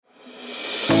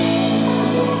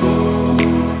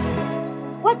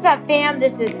What's up, fam?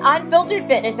 This is Unfiltered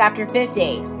Fitness After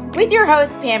 50 with your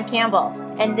host, Pam Campbell.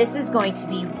 And this is going to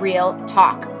be real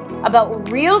talk about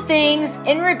real things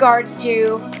in regards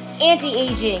to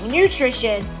anti-aging,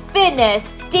 nutrition,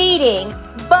 fitness, dating,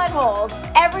 buttholes,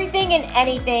 everything and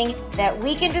anything that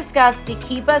we can discuss to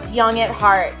keep us young at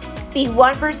heart, be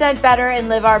 1% better, and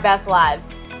live our best lives.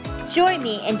 Join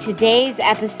me in today's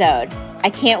episode.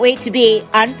 I can't wait to be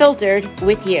unfiltered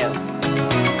with you.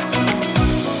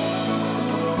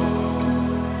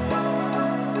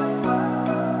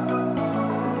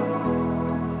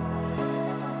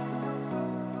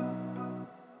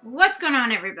 What's going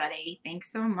on, everybody?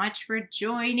 Thanks so much for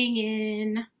joining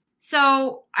in.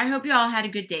 So I hope you all had a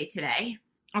good day today.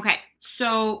 Okay,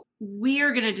 so we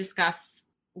are going to discuss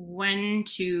when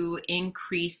to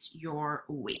increase your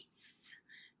weights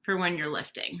for when you're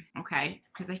lifting, okay?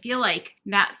 Because I feel like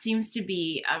that seems to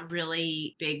be a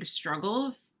really big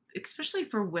struggle, especially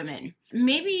for women.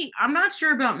 Maybe, I'm not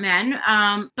sure about men,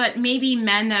 but maybe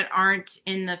men that aren't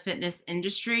in the fitness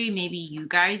industry, maybe you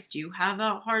guys do have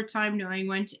a hard time knowing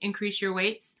when to increase your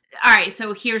weights. All right,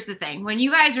 so here's the thing. When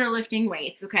you guys are lifting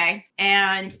weights, okay,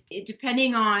 and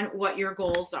depending on what your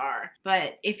goals are,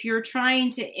 but if you're trying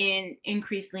to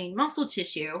increase lean muscle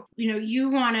tissue, you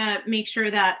want to make sure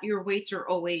that your weights are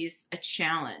always a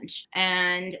challenge.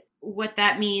 And what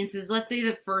that means is, let's say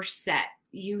the first set,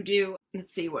 you do, let's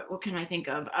see, what can I think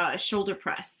of? Shoulder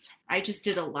press. I just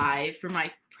did a live for my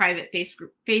private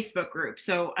Facebook group.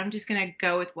 So I'm just going to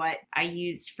go with what I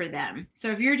used for them.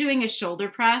 So if you're doing a shoulder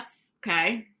press,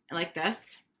 okay, like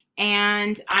this,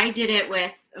 and I did it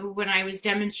with, when I was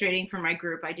demonstrating for my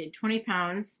group, I did 20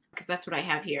 pounds because that's what I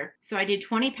have here. So I did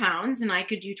 20 pounds and I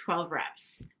could do 12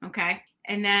 reps. Okay.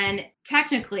 And then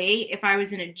technically, if I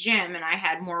was in a gym and I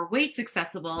had more weights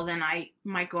accessible, then I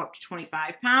might go up to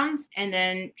 25 pounds and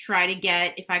then try to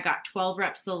get, if I got 12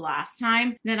 reps the last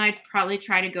time, then I'd probably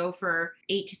try to go for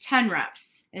 8 to 10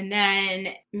 reps. And then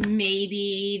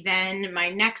maybe then my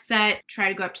next set, try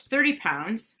to go up to 30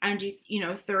 pounds and do,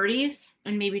 30s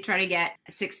and maybe try to get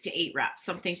 6 to 8 reps,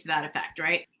 something to that effect,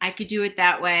 right? I could do it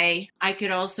that way. I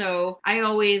could also, I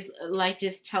always like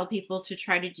to tell people to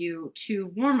try to do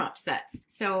 2 warm-up sets.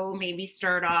 So maybe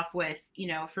start off with,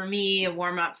 for me, a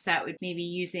warm-up set would maybe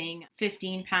using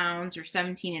 15 pounds or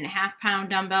 17 and a half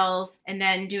pound dumbbells, and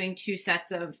then doing 2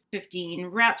 sets of 15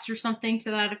 reps or something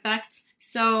to that effect.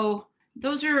 So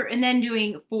those are, and then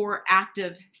doing 4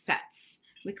 active sets.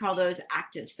 We call those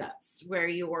active sets, where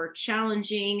you're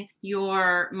challenging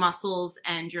your muscles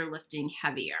and you're lifting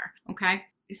heavier, okay?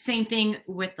 Same thing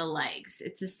with the legs.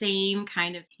 It's the same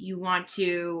kind of, you want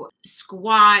to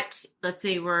squat. Let's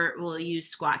say we'll use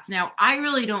squats. Now, I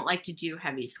really don't like to do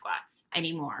heavy squats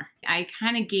anymore. I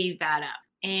kind of gave that up.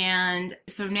 And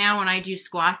so now when I do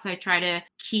squats, I try to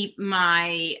keep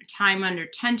my time under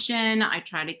tension. I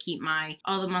try to keep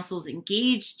all the muscles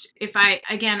engaged. I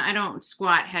don't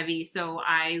squat heavy, so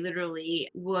I literally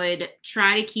would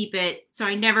try to keep it, so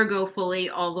I never go fully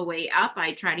all the way up.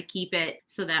 I try to keep it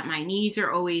so that my knees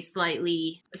are always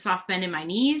slightly soft bend in my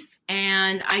knees.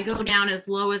 And I go down as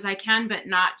low as I can, but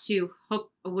not to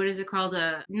hook,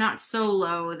 not so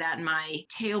low that my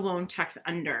tailbone tucks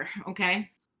under, okay?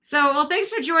 So, well, thanks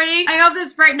for joining. I hope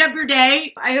this brightened up your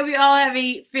day. I hope you all have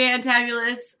a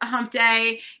fantabulous hump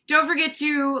day. Don't forget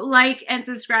to like and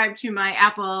subscribe to my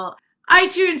Apple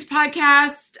iTunes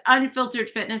podcast, Unfiltered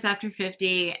Fitness After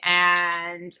 50.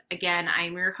 And again,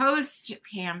 I'm your host,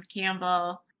 Pam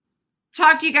Campbell.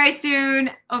 Talk to you guys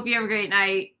soon. Hope you have a great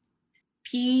night.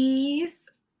 Peace,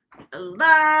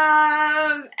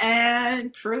 love,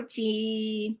 and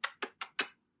protein.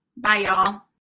 Bye, y'all.